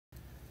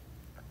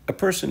A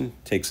person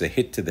takes a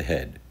hit to the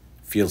head,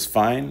 feels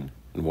fine,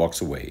 and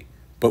walks away,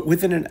 but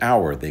within an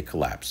hour they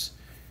collapse.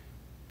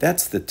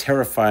 That's the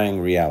terrifying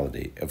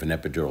reality of an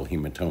epidural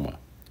hematoma,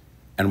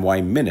 and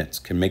why minutes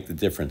can make the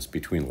difference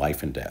between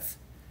life and death.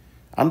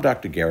 I'm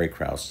Dr. Gary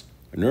Kraus,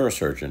 a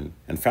neurosurgeon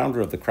and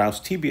founder of the Kraus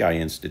TBI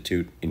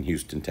Institute in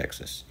Houston,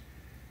 Texas.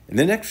 In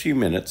the next few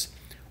minutes,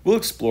 we'll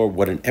explore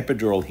what an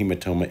epidural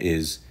hematoma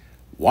is,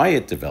 why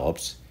it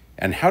develops,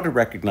 and how to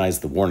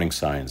recognize the warning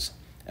signs,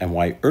 and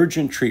why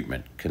urgent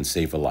treatment can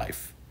save a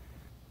life.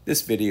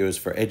 This video is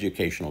for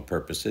educational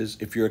purposes.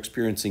 If you're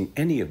experiencing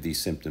any of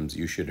these symptoms,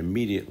 you should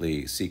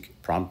immediately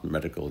seek prompt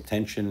medical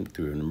attention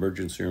through an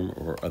emergency room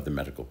or other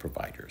medical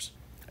providers.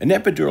 An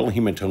epidural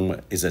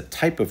hematoma is a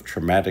type of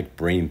traumatic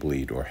brain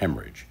bleed or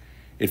hemorrhage.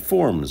 It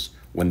forms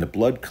when the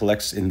blood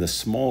collects in the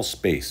small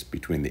space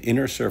between the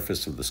inner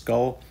surface of the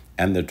skull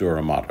and the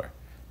dura mater,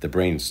 the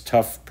brain's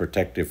tough,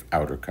 protective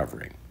outer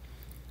covering.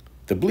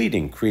 The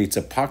bleeding creates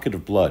a pocket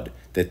of blood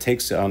that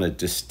takes on a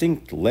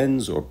distinct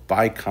lens or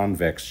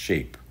biconvex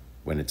shape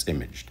when it's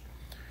imaged.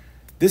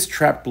 This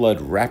trapped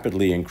blood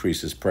rapidly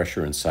increases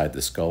pressure inside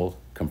the skull,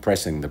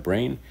 compressing the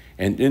brain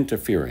and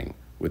interfering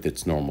with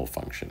its normal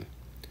function.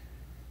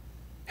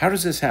 How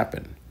does this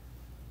happen?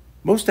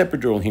 Most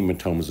epidural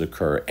hematomas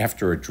occur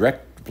after a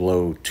direct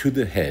blow to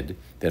the head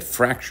that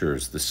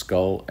fractures the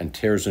skull and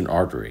tears an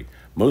artery,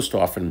 most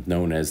often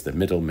known as the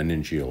middle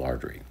meningeal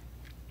artery.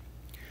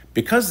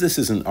 Because this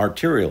is an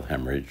arterial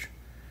hemorrhage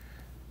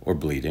or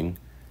bleeding,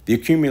 the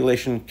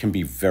accumulation can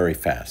be very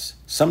fast,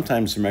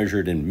 sometimes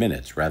measured in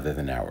minutes rather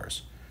than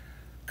hours.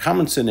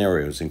 Common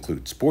scenarios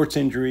include sports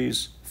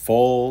injuries,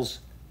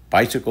 falls,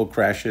 bicycle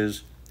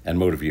crashes, and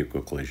motor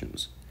vehicle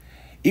collisions.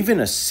 Even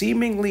a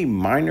seemingly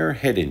minor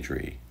head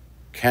injury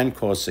can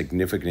cause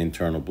significant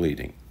internal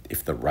bleeding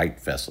if the right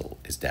vessel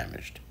is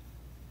damaged.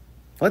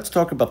 Let's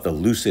talk about the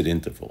lucid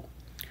interval.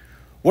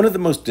 One of the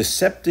most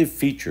deceptive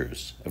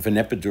features of an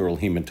epidural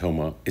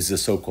hematoma is the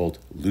so-called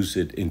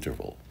lucid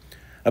interval.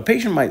 A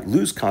patient might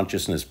lose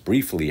consciousness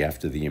briefly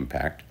after the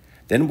impact,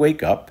 then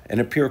wake up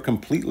and appear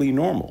completely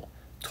normal,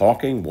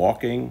 talking,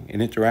 walking,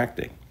 and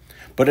interacting.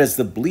 But as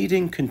the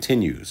bleeding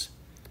continues,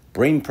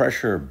 brain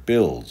pressure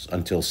builds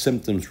until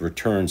symptoms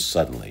return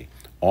suddenly,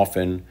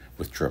 often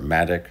with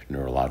dramatic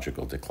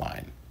neurological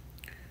decline.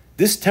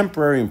 This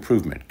temporary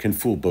improvement can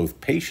fool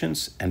both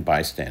patients and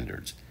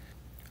bystanders,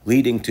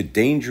 leading to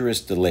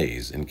dangerous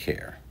delays in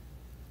care.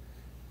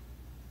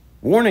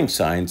 Warning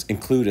signs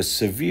include a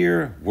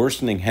severe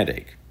worsening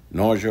headache,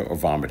 nausea or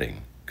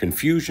vomiting,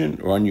 confusion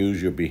or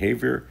unusual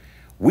behavior,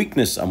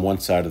 weakness on one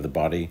side of the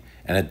body,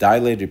 and a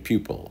dilated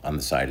pupil on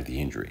the side of the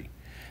injury.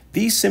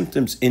 These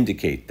symptoms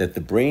indicate that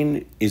the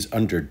brain is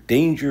under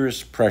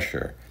dangerous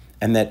pressure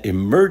and that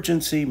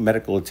emergency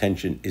medical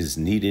attention is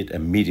needed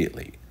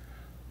immediately.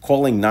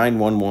 Calling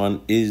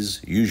 911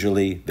 is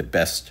usually the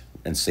best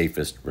and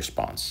safest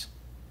response.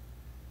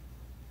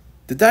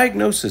 The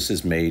diagnosis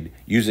is made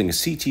using a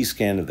CT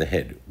scan of the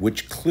head,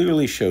 which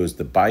clearly shows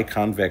the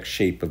biconvex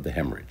shape of the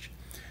hemorrhage.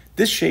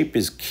 This shape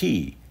is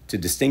key to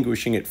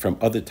distinguishing it from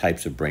other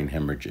types of brain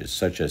hemorrhages,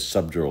 such as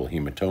subdural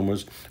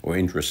hematomas or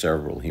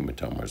intracerebral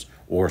hematomas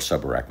or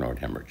subarachnoid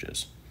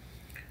hemorrhages.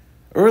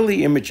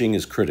 Early imaging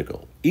is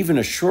critical. Even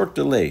a short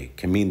delay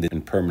can mean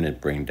permanent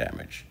brain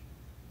damage.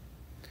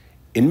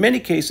 In many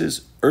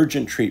cases,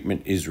 urgent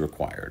treatment is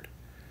required.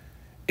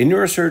 A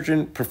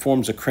neurosurgeon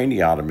performs a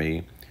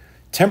craniotomy,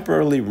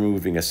 temporarily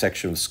removing a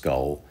section of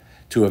skull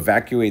to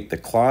evacuate the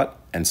clot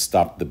and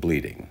stop the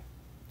bleeding.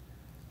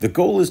 The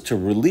goal is to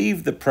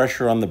relieve the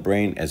pressure on the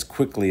brain as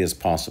quickly as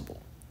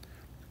possible.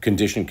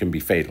 Condition can be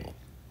fatal.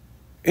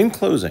 In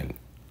closing,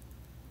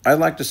 I'd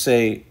like to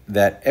say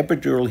that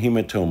epidural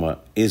hematoma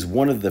is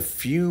one of the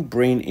few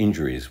brain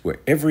injuries where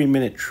every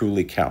minute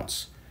truly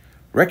counts.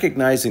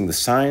 Recognizing the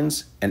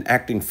signs and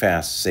acting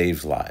fast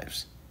saves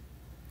lives.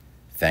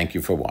 Thank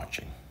you for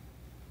watching.